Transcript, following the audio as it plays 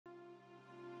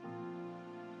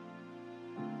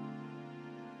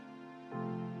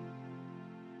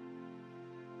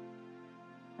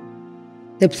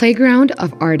The Playground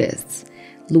of Artists,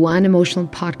 Luan Emotional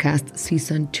Podcast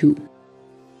Season 2.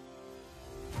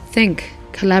 Think,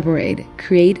 collaborate,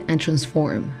 create, and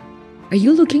transform. Are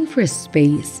you looking for a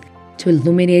space to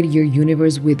illuminate your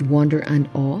universe with wonder and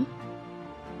awe?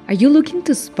 Are you looking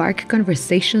to spark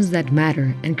conversations that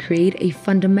matter and create a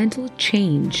fundamental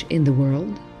change in the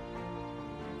world?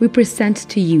 We present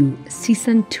to you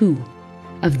Season 2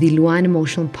 of the Luan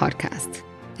Emotional Podcast,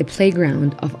 The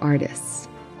Playground of Artists.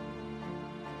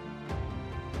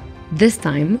 This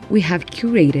time, we have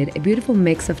curated a beautiful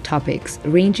mix of topics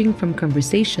ranging from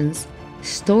conversations,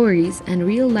 stories, and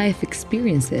real-life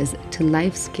experiences to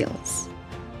life skills.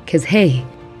 'Cause hey,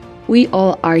 we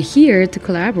all are here to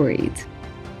collaborate.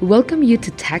 We welcome you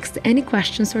to text any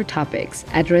questions or topics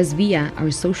addressed via our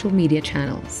social media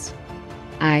channels.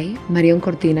 I, Marion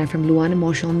Cortina from Luan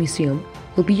Emotional Museum,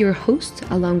 will be your host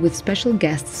along with special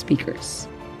guest speakers.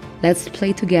 Let's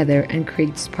play together and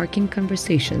create sparking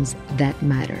conversations that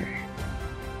matter.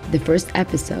 The first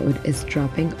episode is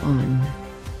dropping on